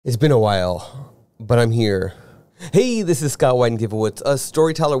It's been a while, but I'm here. Hey, this is Scott Wyden Giveawitz, a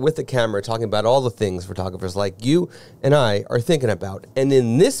storyteller with a camera talking about all the things photographers like you and I are thinking about. And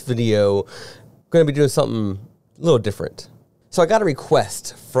in this video, I'm going to be doing something a little different. So I got a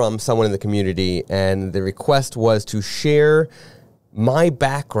request from someone in the community, and the request was to share my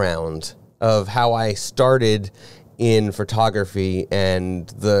background of how I started in photography and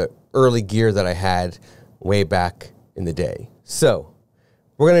the early gear that I had way back in the day. So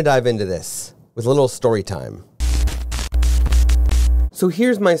we're going to dive into this with a little story time. So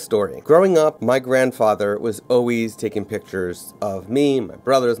here's my story. Growing up, my grandfather was always taking pictures of me, my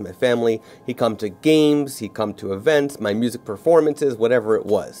brothers, my family. He'd come to games, he'd come to events, my music performances, whatever it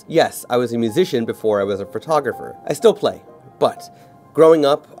was. Yes, I was a musician before I was a photographer. I still play, but growing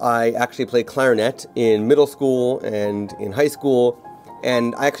up, I actually played clarinet in middle school and in high school,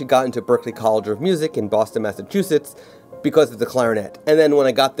 and I actually got into Berklee College of Music in Boston, Massachusetts, because of the clarinet. And then when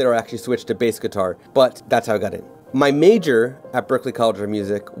I got there, I actually switched to bass guitar, but that's how I got in. My major at Berklee College of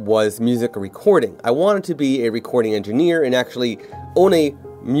Music was music recording. I wanted to be a recording engineer and actually own a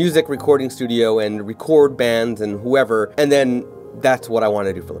music recording studio and record bands and whoever, and then that's what I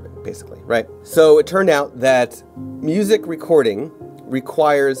wanted to do for a living, basically, right? So it turned out that music recording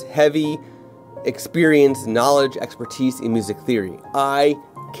requires heavy experience, knowledge, expertise in music theory. I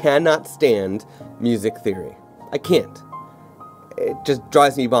cannot stand music theory. I can't. It just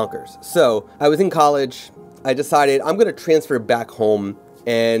drives me bonkers. So I was in college. I decided I'm going to transfer back home,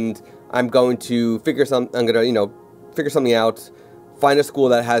 and I'm going to figure something out, find a school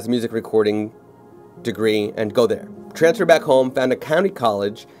that has a music recording degree and go there. Transfer back home, found a county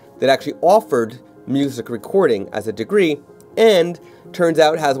college that actually offered music recording as a degree, and turns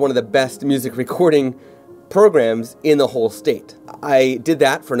out has one of the best music recording programs in the whole state. I did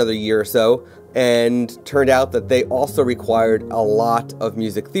that for another year or so, and turned out that they also required a lot of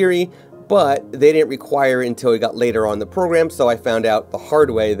music theory, but they didn't require it until we got later on in the program, so I found out the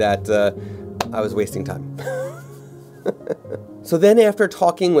hard way that I was wasting time. So then after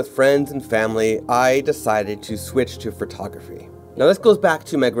talking with friends and family, I decided to switch to photography. Now this goes back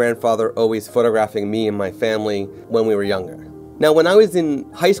to my grandfather always photographing me and my family when we were younger. Now when I was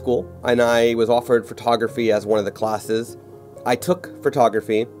in high school and I was offered photography as one of the classes, I took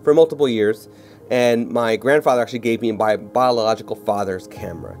photography for multiple years, and my grandfather actually gave me my biological father's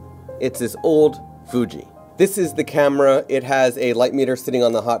camera. It's this old Fuji. This is the camera. It has a light meter sitting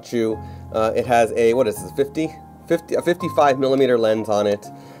on the hot shoe. It has a, what is this, a 55 millimeter lens on it.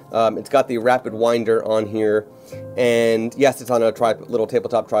 It's got the rapid winder on here. And yes, it's on a little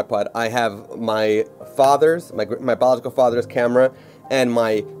tabletop tripod. I have my father's, my biological father's camera and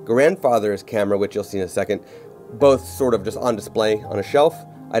my grandfather's camera, which you'll see in a second, both sort of just on display on a shelf.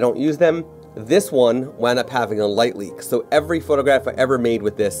 I don't use them. This one wound up having a light leak. So every photograph I ever made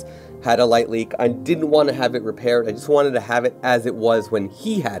with this had a light leak. I didn't want to have it repaired. I just wanted to have it as it was when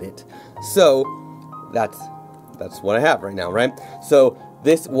he had it. So that's what I have right now, right? So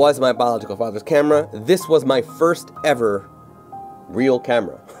this was my biological father's camera. This was my first ever real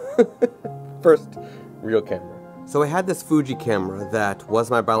camera. First real camera. So I had this Fuji camera that was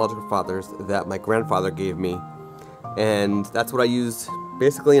my biological father's that my grandfather gave me. And that's what I used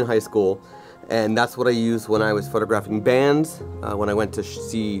basically in high school. And that's what I used when I was photographing bands, when I went to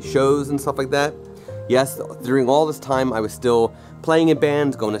see shows and stuff like that. Yes, during all this time I was still playing in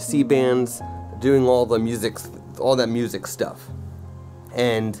bands, going to see bands, doing all the music, all that music stuff.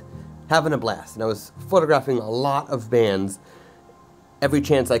 And having a blast. And I was photographing a lot of bands every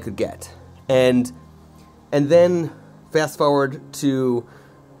chance I could get. And then fast forward to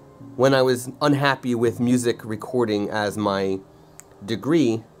when I was unhappy with music recording as my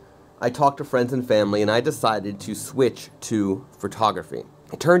degree, I talked to friends and family, and I decided to switch to photography.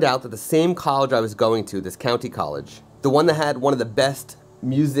 It turned out that the same college I was going to, this county college, the one that had one of the best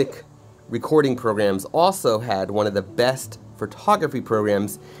music recording programs, also had one of the best photography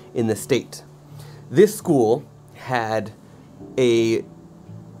programs in the state. This school had a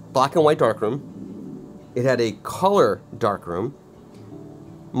black and white darkroom. It had a color darkroom,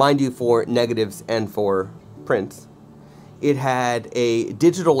 mind you, for negatives and for prints. It had a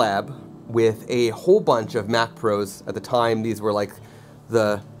digital lab with a whole bunch of Mac Pros. At the time, these were like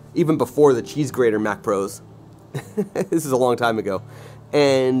even before the cheese grater Mac Pros. This is a long time ago.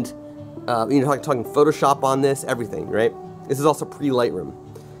 And, talking Photoshop on this, everything, right? This is also pre-Lightroom.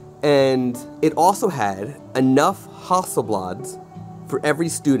 And it also had enough Hasselblads for every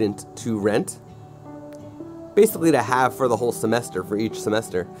student to rent, basically to have for the whole semester, for each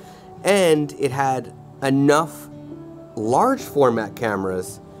semester. And it had enough large format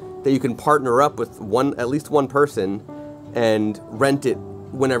cameras that you can partner up with at least one person and rent it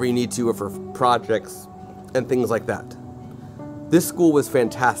whenever you need to, or for projects and things like that. This school was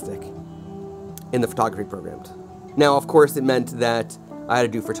fantastic in the photography programs. Now, of course, it meant that I had to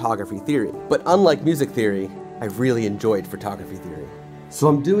do photography theory. But unlike music theory, I really enjoyed photography theory. So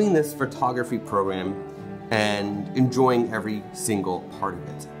I'm doing this photography program and enjoying every single part of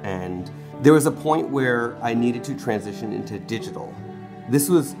it. And there was a point where I needed to transition into digital. This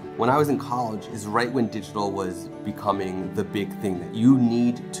was, when I was in college, is right when digital was becoming the big thing, that you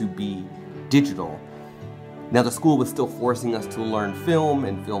need to be digital. Now, the school was still forcing us to learn film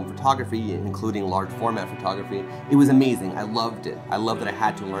and film photography, including large format photography. It was amazing. I loved it. I loved that I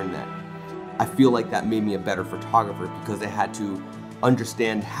had to learn that. I feel like that made me a better photographer because I had to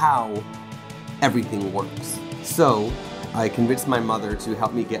understand how everything works. So I convinced my mother to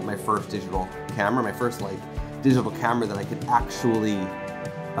help me get my first digital camera, my first digital camera that I could actually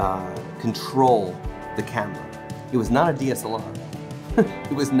control the camera. It was not a DSLR.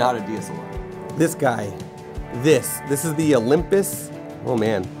 It was not a DSLR. This guy, this is the Olympus, oh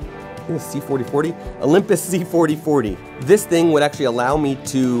man, I think it's C4040? Olympus C4040. This thing would actually allow me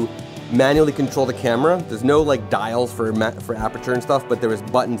to manually control the camera. There's no dials for aperture and stuff, but there was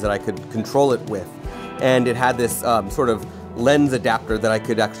buttons that I could control it with. And it had this sort of lens adapter that I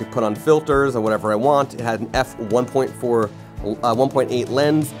could actually put on filters or whatever I want. It had an f1.8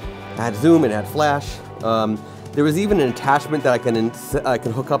 lens. It had zoom, it had flash. There was even an attachment that I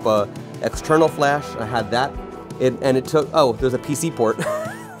can hook up a external flash. I had that. And it took, oh, there's a PC port.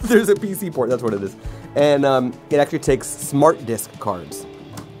 There's a PC port, that's what it is. And it actually takes smart disk cards,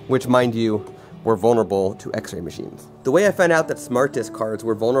 which, mind you, were vulnerable to X-ray machines. The way I found out that smart disk cards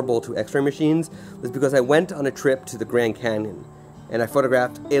were vulnerable to X-ray machines was because I went on a trip to the Grand Canyon and I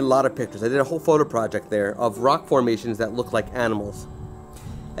photographed a lot of pictures. I did a whole photo project there of rock formations that look like animals.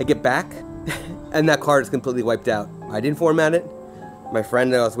 I get back and that card is completely wiped out. I didn't format it. My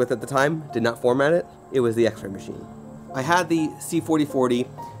friend that I was with at the time did not format it. It was the X-ray machine. I had the C4040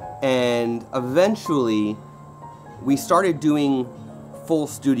 and eventually we started doing full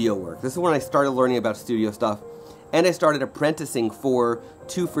studio work. This is when I started learning about studio stuff, and I started apprenticing for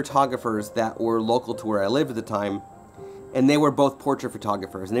two photographers that were local to where I lived at the time, and they were both portrait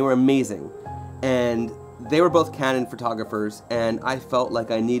photographers, and they were amazing. And they were both Canon photographers, and I felt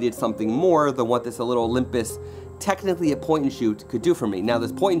like I needed something more than what this little Olympus, technically a point and shoot, could do for me. Now,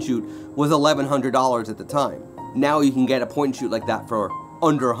 this point and shoot was $1,100 at the time. Now you can get a point and shoot like that for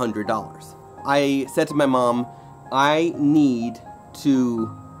under $100. I said to my mom, I need to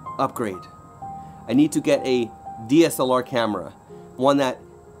upgrade. I need to get a DSLR camera, one that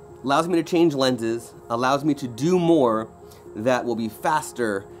allows me to change lenses, allows me to do more, that will be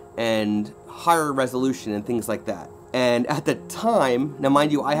faster and higher resolution and things like that. And at the time, now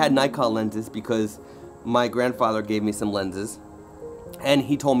mind you, I had Nikon lenses because my grandfather gave me some lenses and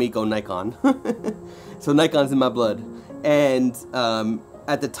he told me go Nikon. So Nikon's in my blood. And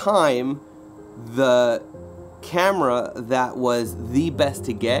at the time, the camera that was the best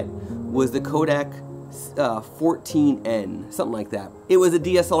to get was the Kodak 14N, something like that. It was a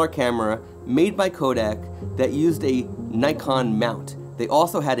DSLR camera made by Kodak that used a Nikon mount. They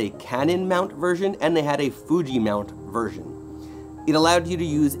also had a Canon mount version and they had a Fuji mount version. It allowed you to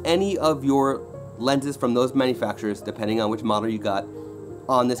use any of your lenses from those manufacturers, depending on which model you got,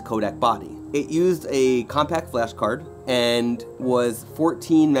 on this Kodak body. It used a compact flash card and was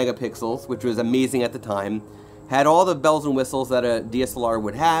 14 megapixels, which was amazing at the time. Had all the bells and whistles that a DSLR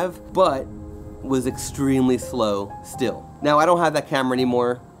would have, but was extremely slow still. Now, I don't have that camera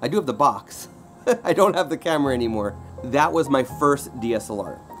anymore. I do have the box. I don't have the camera anymore. That was my first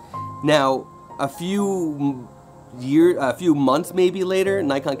DSLR. Now, a few months maybe later,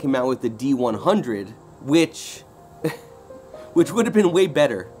 Nikon came out with the D100, which would have been way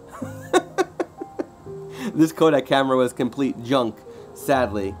better. This Kodak camera was complete junk,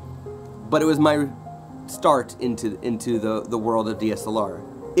 sadly, but it was my start into the world of DSLR.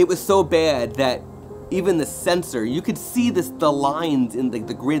 It was so bad that even the sensor, you could see the lines in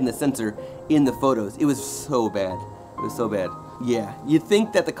the grid in the sensor in the photos. It was so bad. It was so bad. Yeah, you'd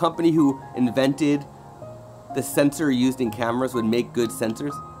think that the company who invented the sensor used in cameras would make good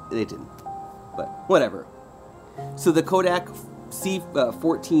sensors. They didn't, but whatever. So the Kodak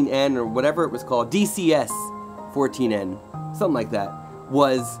C14N or whatever it was called, DCS 14N, something like that,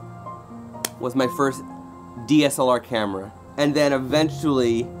 was my first DSLR camera. And then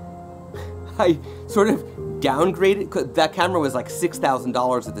eventually I sort of downgraded, 'cause that camera was like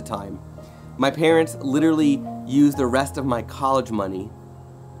 $6,000 at the time. My parents literally used the rest of my college money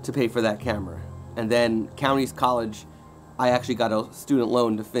to pay for that camera. And then County's College, I actually got a student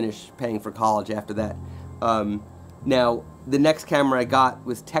loan to finish paying for college after that. Now, the next camera I got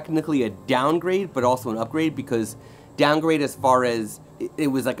was technically a downgrade, but also an upgrade, because downgrade as far as it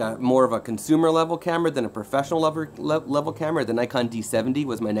was like a more of a consumer level camera than a professional level camera. The Nikon D70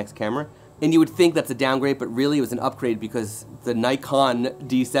 was my next camera. And you would think that's a downgrade, but really it was an upgrade because the Nikon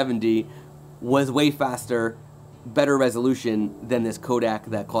D70 was way faster, better resolution than this Kodak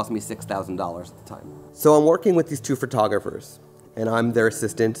that cost me $6,000 at the time. So I'm working with these two photographers, and I'm their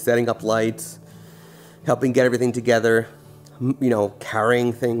assistant, setting up lights, helping get everything together, you know,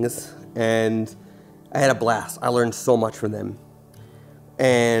 carrying things, and I had a blast. I learned so much from them.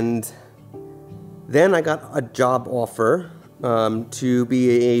 And then I got a job offer to be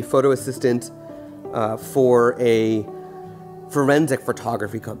a photo assistant for a forensic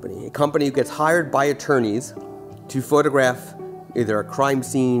photography company. A company who gets hired by attorneys to photograph either a crime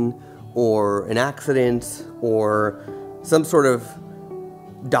scene or an accident or some sort of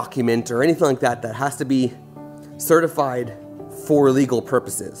document or anything like that that has to be certified for legal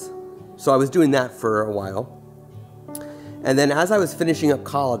purposes. So I was doing that for a while. And then as I was finishing up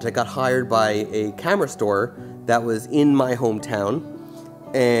college, I got hired by a camera store that was in my hometown.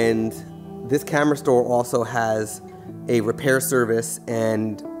 And this camera store also has a repair service,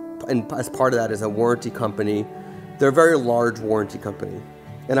 and as part of that is a warranty company. They're a very large warranty company.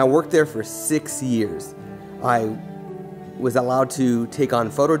 And I worked there for 6 years. I was allowed to take on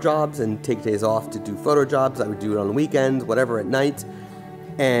photo jobs and take days off to do photo jobs. I would do it on weekends, whatever, at night.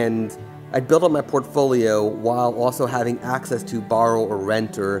 And I'd build up my portfolio while also having access to borrow or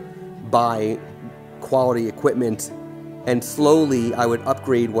rent or buy quality equipment. And slowly I would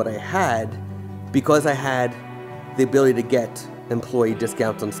upgrade what I had because I had the ability to get employee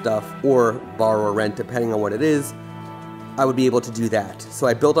discounts on stuff or borrow or rent, depending on what it is. I would be able to do that. So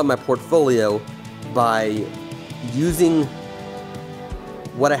I built up my portfolio by using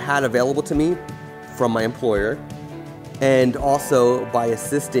what I had available to me from my employer, and also by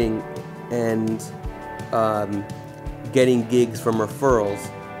assisting and getting gigs from referrals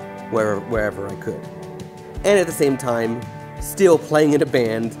wherever I could. And at the same time, still playing in a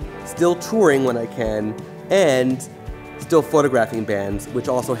band, still touring when I can, and still photographing bands, which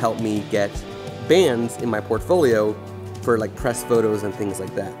also helped me get bands in my portfolio for like press photos and things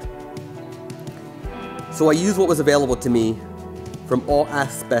like that. So I used what was available to me from all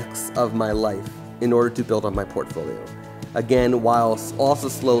aspects of my life in order to build up my portfolio. Again, while also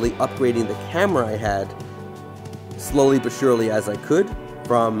slowly upgrading the camera I had, slowly but surely as I could,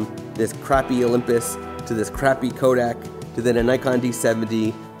 from this crappy Olympus to this crappy Kodak to then a Nikon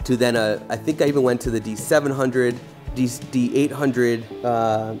D70 to then I think I even went to the D700, D800.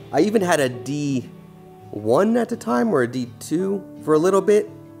 I even had a D1 at the time, or a D2 for a little bit,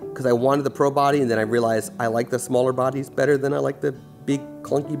 because I wanted the pro body, and then I realized I like the smaller bodies better than I like the big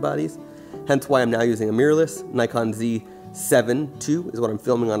clunky bodies. Hence why I'm now using a mirrorless Nikon Z7 II is what I'm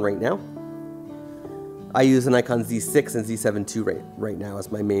filming on right now. I use a Nikon Z6 and Z7 II right now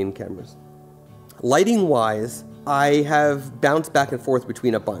as my main cameras. Lighting wise, I have bounced back and forth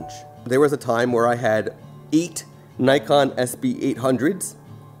between a bunch. There was a time where I had 8 Nikon SB800s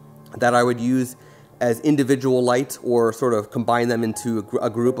that I would use as individual lights, or sort of combine them into a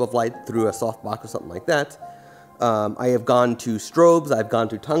group of light through a softbox or something like that. I have gone to strobes, I've gone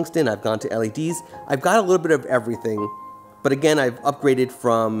to tungsten, I've gone to LEDs. I've got a little bit of everything, but again, I've upgraded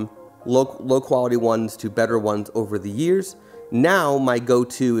from low quality ones to better ones over the years. Now my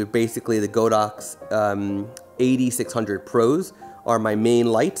go-to is basically the Godox 8600 Pros are my main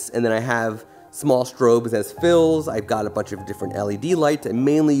lights, and then I have small strobes as fills. I've got a bunch of different LED lights. I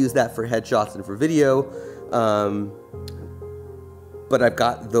mainly use that for headshots and for video, but I've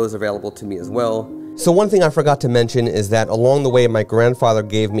got those available to me as well. So one thing I forgot to mention is that along the way, my grandfather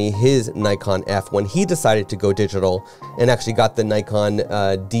gave me his Nikon F when he decided to go digital, and actually got the Nikon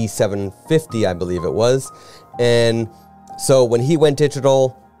D750, I believe it was. And so when he went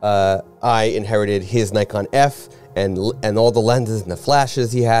digital, I inherited his Nikon F, and all the lenses and the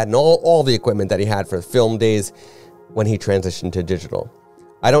flashes he had, and all the equipment that he had for film days when he transitioned to digital.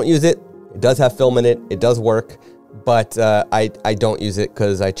 I don't use it. It does have film in it. It does work, but I don't use it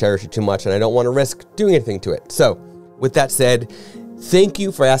because I cherish it too much, and I don't want to risk doing anything to it. So with that said, thank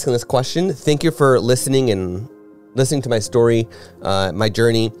you for asking this question. Thank you for listening to my story, my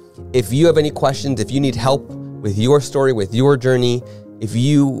journey. If you have any questions, if you need help with your story, with your journey, if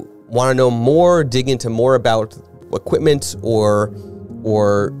you want to know more, dig into more about equipment or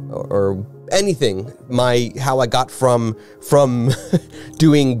anything, how I got from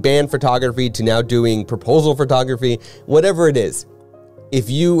doing band photography to now doing proposal photography, whatever it is. If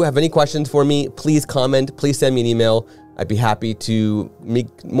you have any questions for me, please comment, please send me an email. I'd be happy to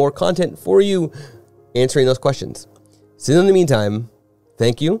make more content for you answering those questions. So in the meantime,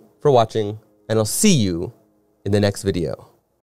 thank you for watching, and I'll see you in the next video.